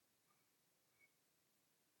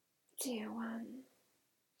dear one,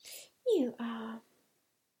 you are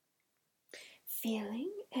feeling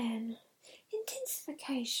an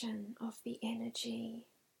intensification of the energy.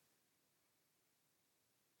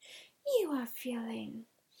 You are feeling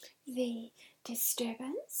the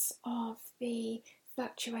disturbance of the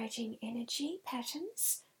fluctuating energy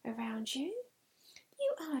patterns around you.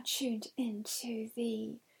 You are tuned into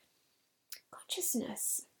the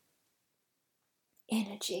consciousness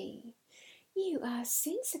energy. You are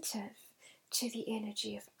sensitive to the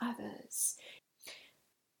energy of others.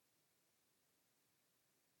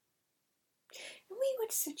 And we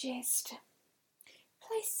would suggest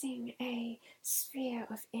placing a sphere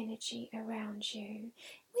of energy around you.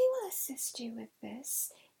 We will assist you with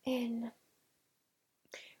this in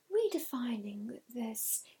redefining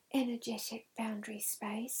this energetic boundary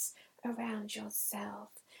space around yourself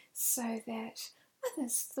so that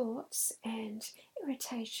others' thoughts and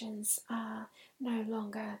irritations are no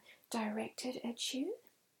longer directed at you.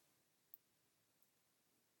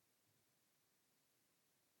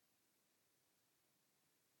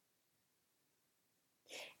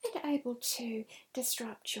 And able to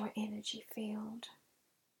disrupt your energy field.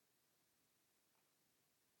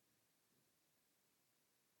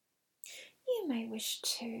 You may wish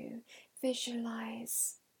to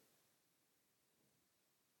visualize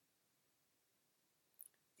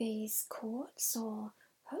these cords or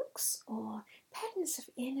hooks or patterns of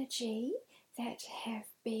energy that have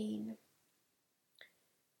been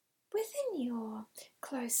within your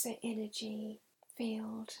closer energy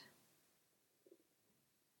field.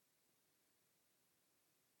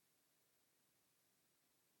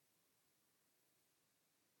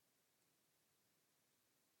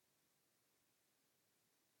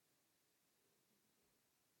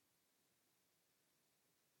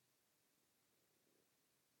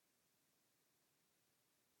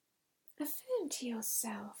 Affirm to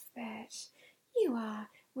yourself that you are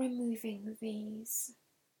removing these,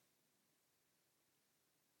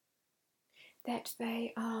 that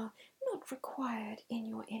they are not required in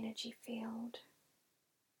your energy field.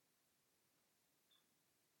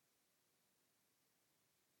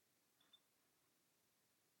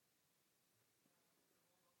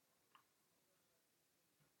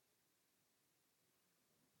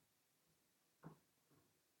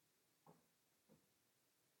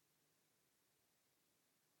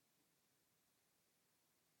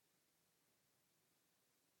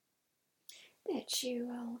 That you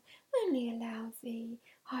will only allow the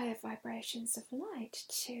higher vibrations of light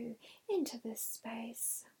to enter this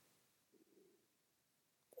space,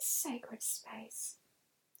 this sacred space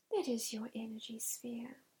that is your energy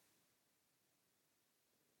sphere.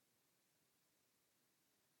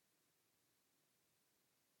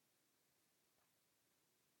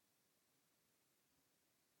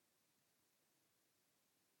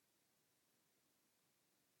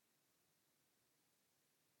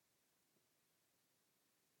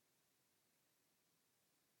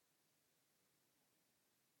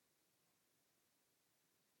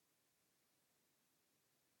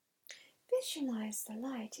 Visualize the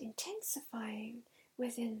light intensifying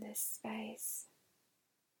within this space.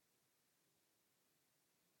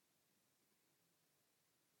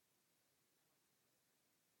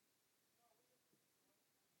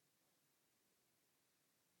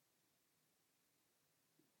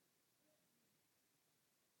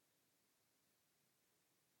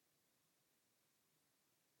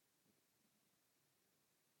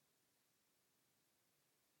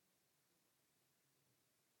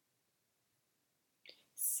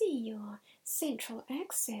 See your central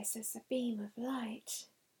axis as a beam of light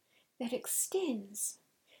that extends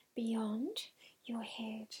beyond your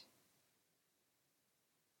head,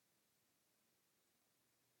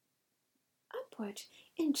 upward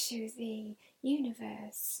into the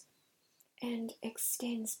universe, and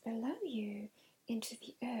extends below you into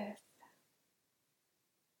the earth.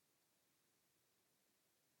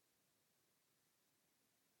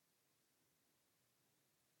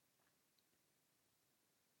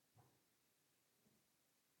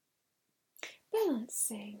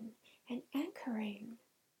 Balancing and anchoring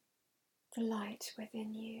the light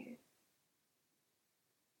within you.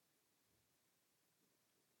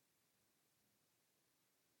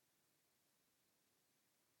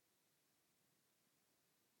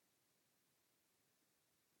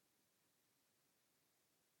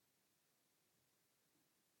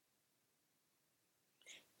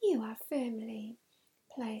 You are firmly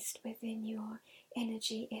placed within your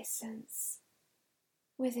energy essence,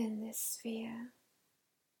 within this sphere.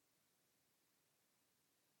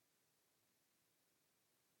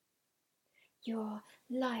 Your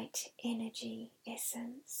light energy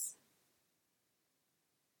essence.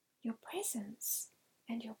 your presence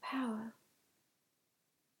and your power.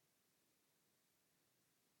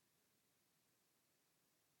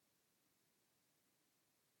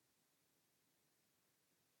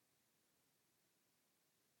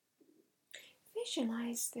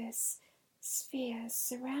 Visualize this sphere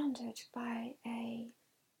surrounded by a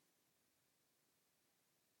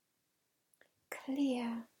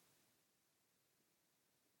clear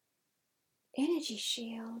energy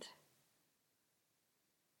shield,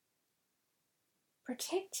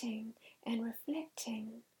 protecting and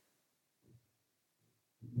reflecting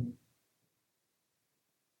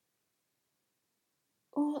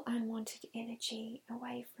all unwanted energy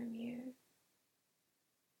away from you.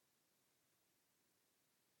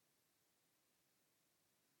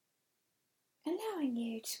 Allowing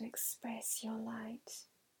you to express your light,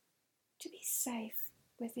 to be safe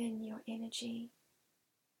within your energy.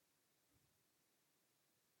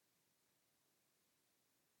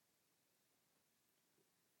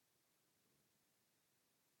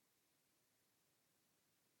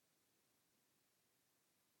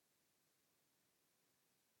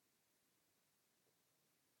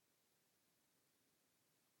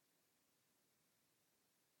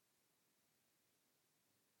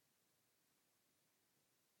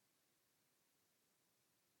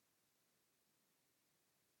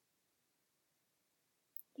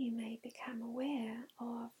 You may become aware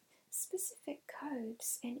of specific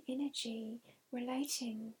codes and energy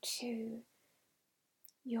relating to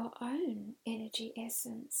your own energy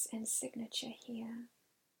essence and signature here.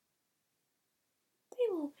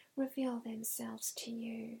 They will reveal themselves to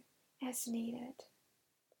you as needed.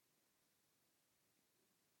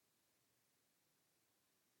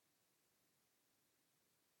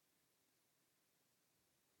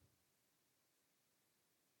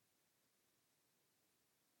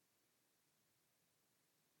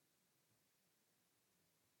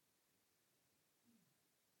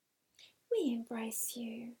 We embrace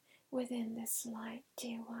you within this light,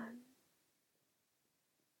 dear one.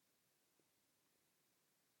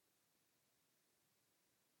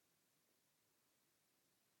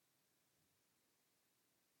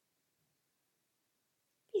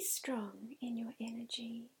 Be strong in your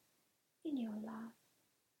energy, in your love,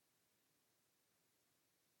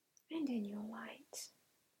 and in your light.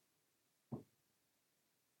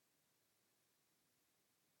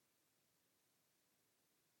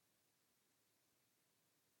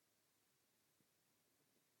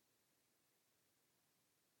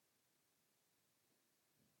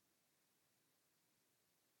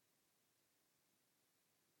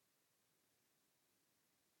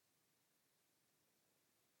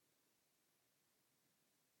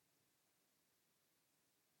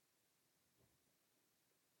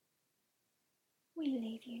 We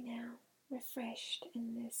leave you now, refreshed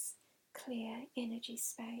in this clear energy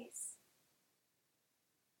space.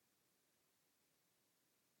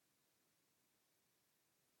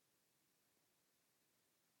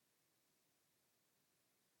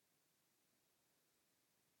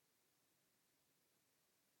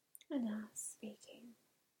 And now speaking.